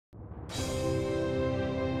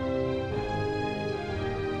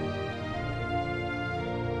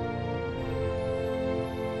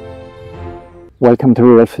Welcome to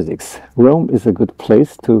Real Physics. Rome is a good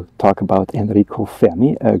place to talk about Enrico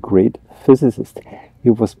Fermi, a great physicist. He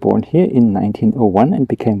was born here in 1901 and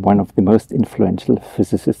became one of the most influential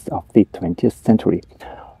physicists of the 20th century.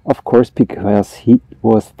 Of course, because he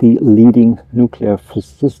was the leading nuclear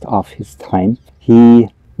physicist of his time. He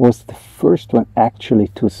was the first one actually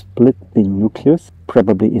to split the nucleus,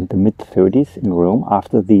 probably in the mid-30s in Rome,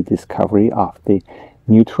 after the discovery of the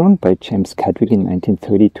neutron by James Chadwick in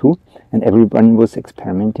 1932. And everyone was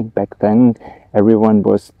experimenting back then. Everyone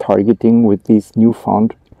was targeting with these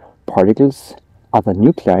newfound particles, other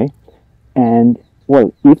nuclei. And,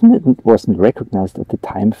 well, even if it wasn't recognized at the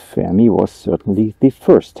time, Fermi was certainly the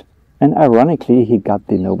first. And ironically, he got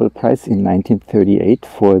the Nobel Prize in 1938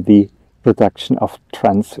 for the production of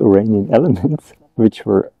trans-Uranian elements, which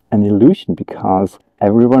were an illusion because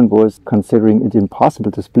everyone was considering it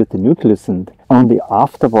impossible to split the nucleus, and only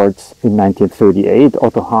afterwards, in 1938,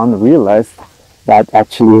 Otto Hahn realized that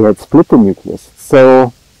actually he had split the nucleus.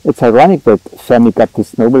 So it's ironic that Fermi got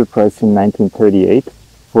this Nobel Prize in 1938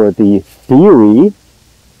 for the theory,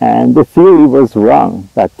 and the theory was wrong.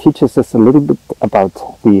 That teaches us a little bit about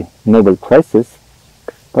the Nobel Prizes.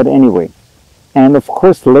 But anyway, and of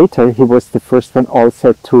course later he was the first one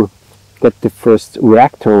also to get the first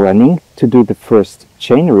reactor running, to do the first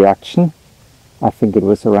chain reaction. I think it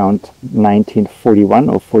was around 1941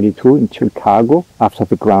 or 42 in Chicago, after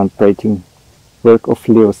the groundbreaking work of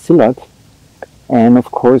Leo Szilard. And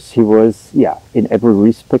of course he was, in every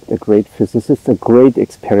respect a great physicist, a great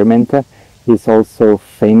experimenter. He's also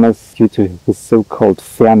famous due to his so-called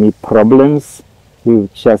Fermi problems. He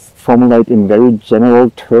just formulate in very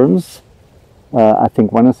general terms. I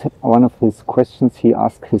think one of his questions he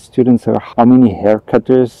asked his students are, how many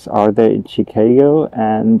haircutters are there in Chicago?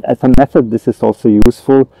 And as a method, this is also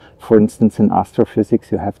useful. For instance, in astrophysics,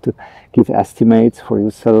 you have to give estimates for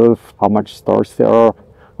yourself, how much stars there are,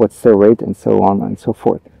 what's their rate, and so on and so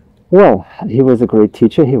forth. Well, he was a great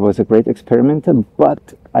teacher, he was a great experimenter,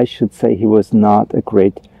 but I should say he was not a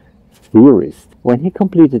great theorist. When he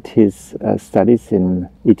completed his studies in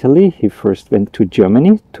Italy, he first went to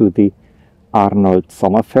Germany, to the Arnold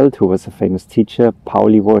Sommerfeld, who was a famous teacher.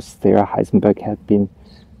 Pauli was there, Heisenberg had been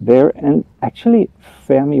there, and actually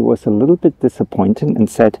Fermi was a little bit disappointed and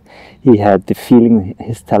said he had the feeling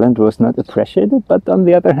his talent was not appreciated, but on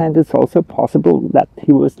the other hand it's also possible that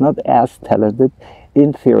he was not as talented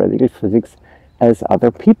in theoretical physics as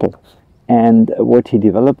other people. And what he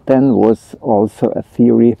developed then was also a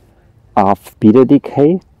theory of beta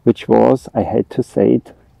decay, which was, I hate to say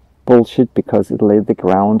it, bullshit, because it laid the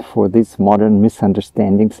ground for these modern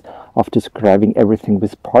misunderstandings of describing everything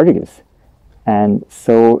with particles. And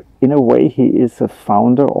so in a way he is a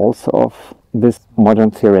founder also of this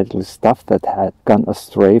modern theoretical stuff that had gone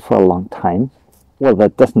astray for a long time. Well,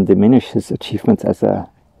 that doesn't diminish his achievements as an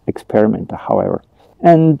experimenter, however.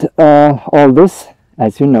 And all this,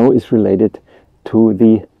 as you know, is related to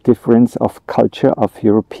the difference of culture of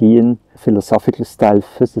European philosophical style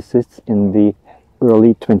physicists in the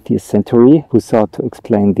early 20th century, who sought to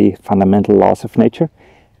explain the fundamental laws of nature.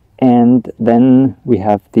 And then we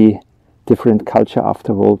have the different culture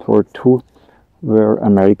after World War II, where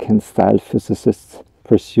American-style physicists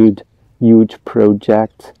pursued huge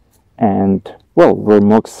projects and, well, were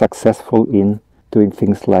more successful in doing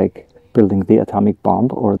things like building the atomic bomb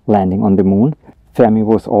or landing on the moon. Fermi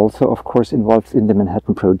was also, of course, involved in the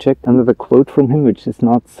Manhattan Project. Another quote from him, which is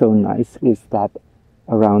not so nice, is that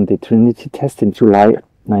around the Trinity test in July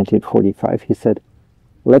 1945, he said,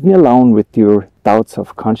 "Let me alone with your doubts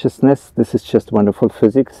of consciousness. This is just wonderful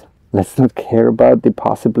physics. Let's not care about the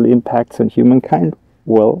possible impacts on humankind."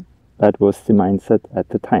 Well, that was the mindset at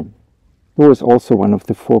the time. He was also one of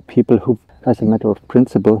the 4 people who, as a matter of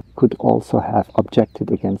principle, could also have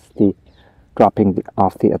objected against the dropping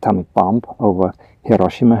of the atomic bomb over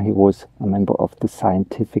Hiroshima. He was a member of the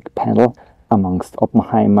scientific panel amongst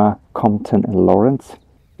Oppenheimer, Compton, and Lawrence.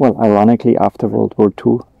 Well, ironically, after World War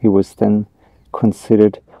II, he was then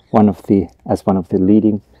considered as one of the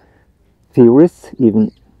leading theorists,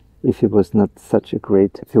 even if he was not such a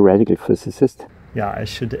great theoretical physicist. Yeah, I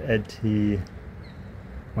should add he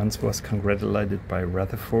once was congratulated by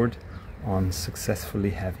Rutherford on successfully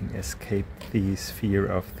having escaped the sphere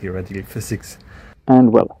of theoretical physics.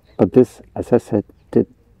 And well, but this, as I said,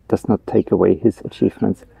 does not take away his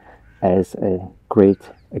achievements as a great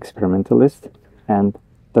experimentalist, and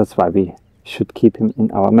that's why we should keep him in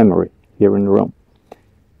our memory here in Rome.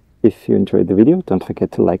 If you enjoyed the video, don't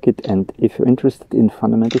forget to like it, and if you're interested in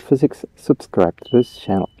fundamental physics, subscribe to this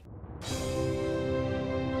channel.